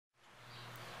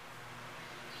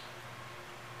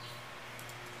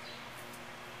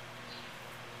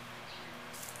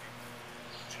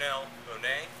Janelle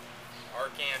Monae,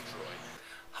 ArchAndroid.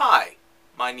 Hi,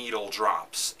 my needle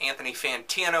drops. Anthony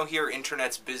Fantano here,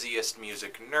 internet's busiest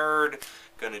music nerd.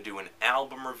 Gonna do an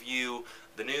album review,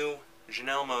 the new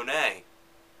Janelle Monae,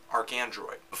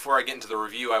 ArchAndroid. Before I get into the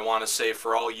review, I want to say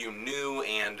for all you new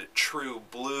and true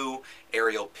blue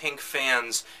Ariel Pink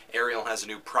fans, Ariel has a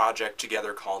new project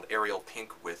together called Ariel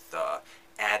Pink with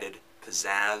added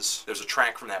pizzazz. There's a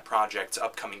track from that project's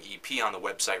upcoming EP on the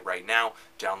website right now.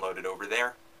 Download it over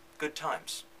there. Good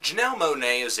times. Janelle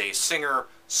Monae is a singer,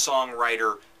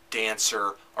 songwriter,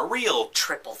 dancer, a real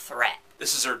triple threat.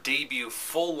 This is her debut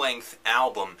full-length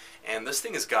album, and this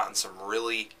thing has gotten some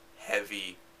really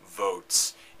heavy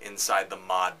votes inside the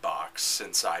mod box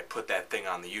since I put that thing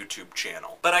on the YouTube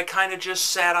channel. But I kind of just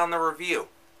sat on the review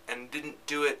and didn't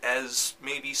do it as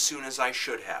maybe soon as I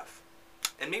should have.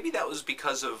 And maybe that was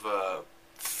because of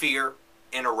fear,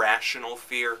 an irrational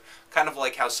fear, kind of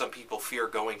like how some people fear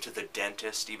going to the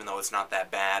dentist even though it's not that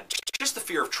bad. Just the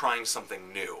fear of trying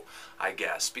something new, I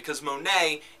guess, because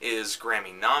Monae is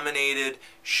Grammy nominated,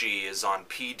 she is on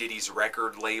P. Diddy's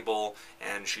record label,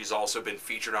 and she's also been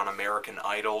featured on American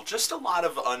Idol. Just a lot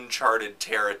of uncharted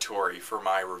territory for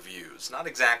my reviews. Not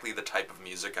exactly the type of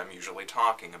music I'm usually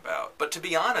talking about. But to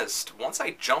be honest, once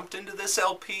I jumped into this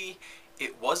LP,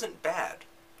 it wasn't bad.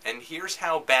 And here's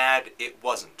how bad it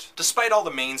wasn't. Despite all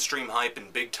the mainstream hype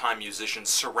and big-time musicians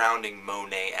surrounding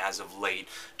Monae as of late,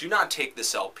 do not take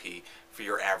this LP for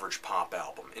your average pop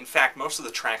album. In fact, most of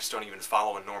the tracks don't even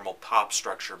follow a normal pop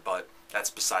structure, but that's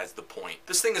besides the point.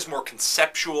 This thing is more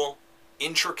conceptual,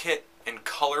 intricate, and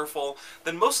colorful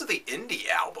than most of the indie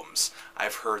albums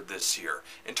I've heard this year,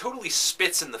 and totally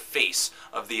spits in the face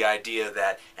of the idea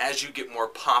that as you get more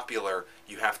popular,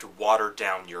 you have to water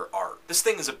down your art. This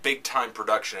thing is a big-time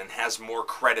production and has more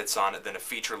credits on it than a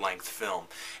feature-length film,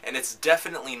 and it's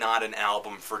definitely not an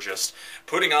album for just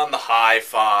putting on the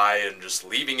hi-fi and just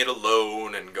leaving it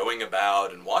alone and going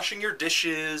about and washing your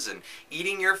dishes and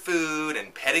eating your food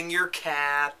and petting your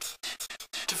cat.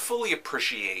 To fully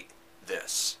appreciate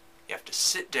this, you have to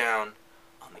sit down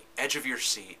on the edge of your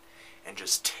seat and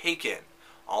just take in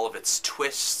all of its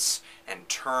twists and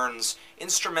turns,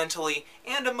 instrumentally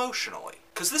and emotionally.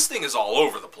 Because this thing is all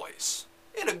over the place.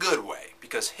 In a good way.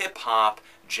 Because hip-hop,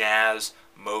 jazz,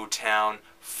 motown,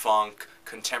 funk,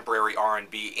 contemporary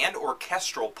R&B, and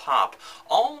orchestral pop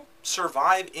all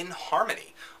survive in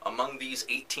harmony among these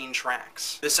 18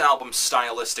 tracks. This album's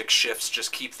stylistic shifts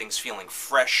just keep things feeling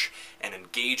fresh and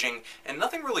engaging, and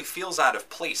nothing really feels out of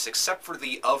place except for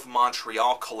the Of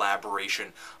Montreal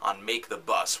collaboration on Make the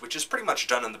Bus, which is pretty much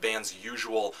done in the band's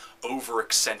usual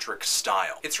over-eccentric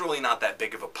style. It's really not that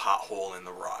big of a pothole in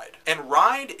the ride. And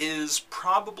ride is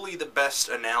probably the best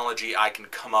analogy I can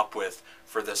come up with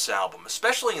for this album,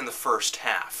 especially in the first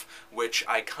half, which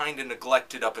I kinda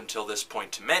neglected up until this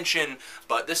point to mention,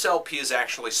 but this LP is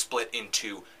actually split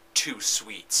into two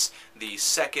suites, the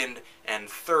second and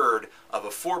third of a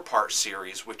 4-part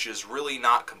series, which is really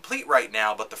not complete right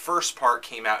now, but the first part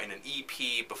came out in an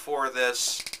EP before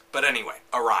this. But anyway,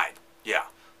 a ride. Yeah.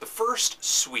 The first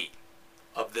suite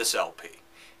of this LP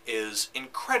is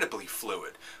incredibly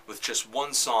fluid, with just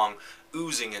one song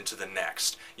oozing into the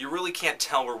next. You really can't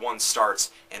tell where one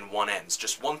starts and one ends,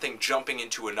 just one thing jumping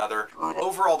into another.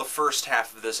 Overall, the first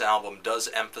half of this album does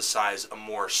emphasize a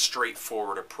more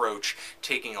straightforward approach,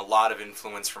 taking a lot of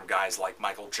influence from guys like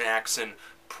Michael Jackson,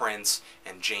 Prince,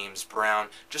 and James Brown.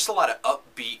 Just a lot of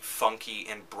upbeat, funky,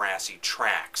 and brassy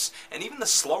tracks. And even the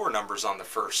slower numbers on the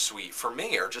first suite, for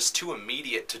me, are just too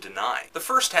immediate to deny. The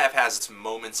first half has its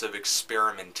moments of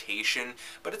experimentation,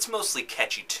 but it's mostly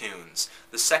catchy tunes.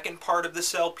 The second part of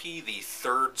this LP, the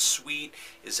third suite,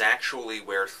 is actually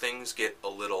where things get a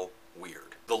little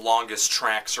weird. The longest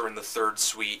tracks are in the third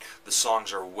suite. The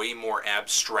songs are way more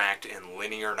abstract and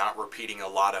linear, not repeating a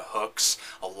lot of hooks,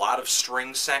 a lot of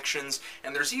string sections,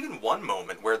 and there's even one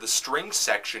moment where the string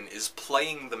section is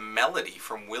playing the melody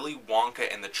from Willy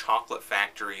Wonka and the Chocolate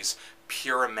Factory's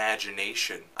Pure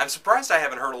Imagination. I'm surprised I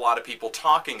haven't heard a lot of people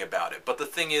talking about it, but the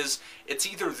thing is, it's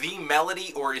either the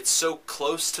melody or it's so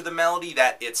close to the melody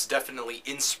that it's definitely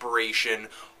inspiration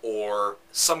or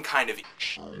some kind of...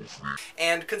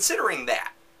 And considering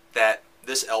that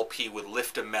this LP would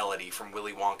lift a melody from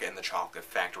Willy Wonka and the Chocolate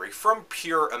Factory, from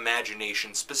Pure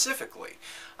Imagination specifically,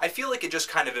 I feel like it just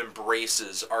kind of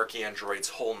embraces ArchAndroid's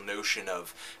whole notion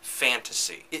of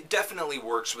fantasy. It definitely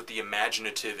works with the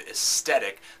imaginative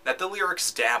aesthetic that the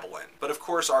lyrics dabble in. But of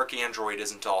course ArchAndroid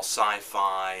isn't all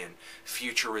sci-fi and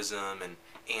futurism and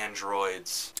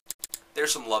androids.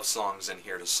 There's some love songs in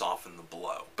here to soften the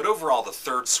blow. But overall, the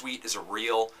third suite is a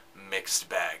real mixed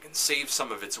bag and saved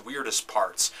some of its weirdest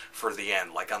parts for the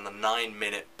end, like on the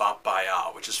 9-minute Bop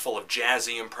Baya, which is full of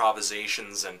jazzy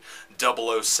improvisations and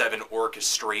 007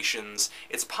 orchestrations.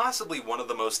 It's possibly one of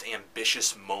the most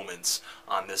ambitious moments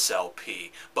on this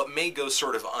LP, but may go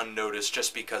sort of unnoticed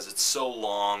just because it's so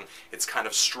long, it's kind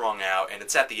of strung out, and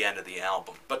it's at the end of the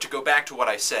album. But to go back to what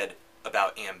I said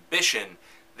about ambition,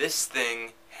 this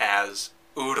thing has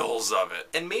oodles of it.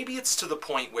 And maybe it's to the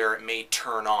point where it may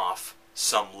turn off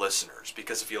some listeners,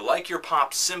 because if you like your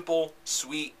pop simple,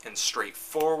 sweet, and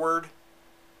straightforward,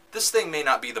 this thing may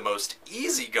not be the most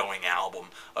easygoing album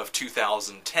of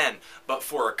 2010, but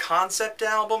for a concept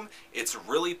album, it's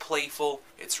really playful,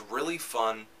 it's really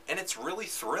fun, and it's really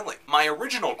thrilling. My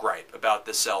original gripe about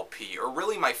this LP, or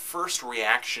really my first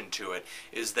reaction to it,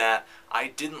 is that I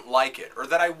didn't like it, or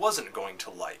that I wasn't going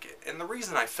to like it. And the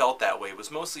reason I felt that way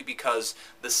was mostly because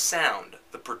the sound,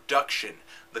 the production,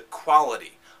 the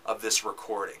quality of this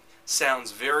recording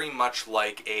sounds very much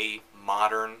like a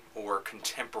modern or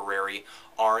contemporary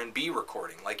R&B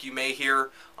recording, like you may hear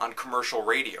on commercial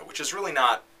radio, which is really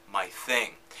not my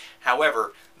thing.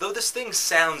 However, though this thing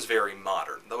sounds very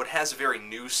modern, though it has a very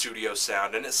new studio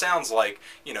sound, and it sounds like,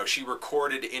 you know, she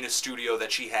recorded in a studio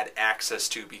that she had access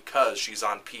to because she's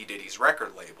on P. Diddy's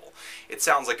record label. It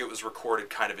sounds like it was recorded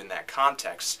kind of in that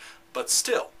context, but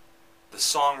still, the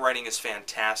songwriting is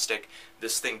fantastic.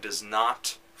 This thing does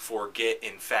not forget,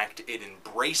 in fact, it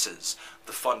embraces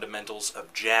the fundamentals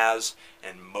of jazz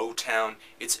and Motown.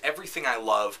 It's everything I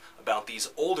love about these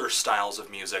older styles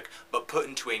of music, but put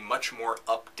into a much more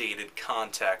updated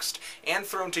context, and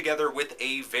thrown together with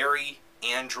a very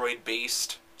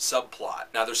Android-based subplot.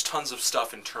 Now, there's tons of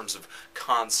stuff in terms of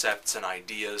concepts and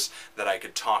ideas that I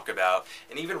could talk about,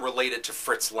 and even relate it to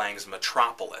Fritz Lang's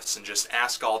Metropolis, and just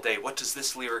ask all day, what does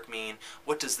this lyric mean?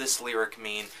 What does this lyric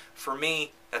mean? For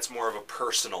me, that's more of a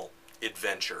personal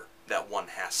adventure that one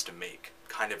has to make,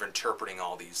 kind of interpreting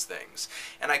all these things.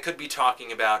 And I could be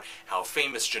talking about how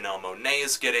famous Janelle Monae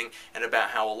is getting, and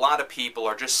about how a lot of people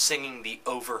are just singing the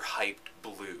overhyped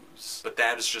blues. But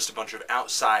that is just a bunch of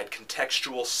outside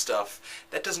contextual stuff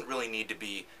that doesn't really need to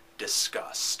be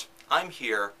discussed. I'm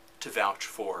here to vouch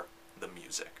for the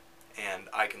music. And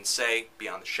I can say,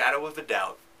 beyond the shadow of a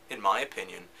doubt, in my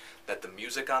opinion, that the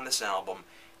music on this album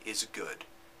is good.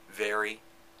 Very,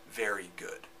 very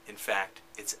good. In fact,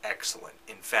 it's excellent.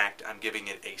 In fact, I'm giving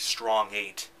it a strong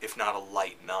 8, if not a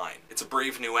light 9. It's a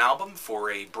brave new album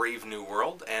for a brave new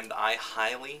world, and I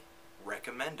highly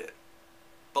recommend it.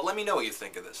 But let me know what you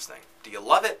think of this thing. Do you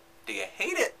love it? Do you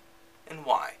hate it? And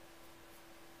why?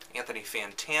 Anthony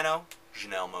Fantano,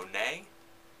 Janelle Monae,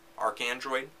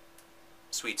 ArchAndroid,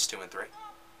 Suites 2 and 3.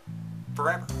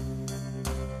 Forever.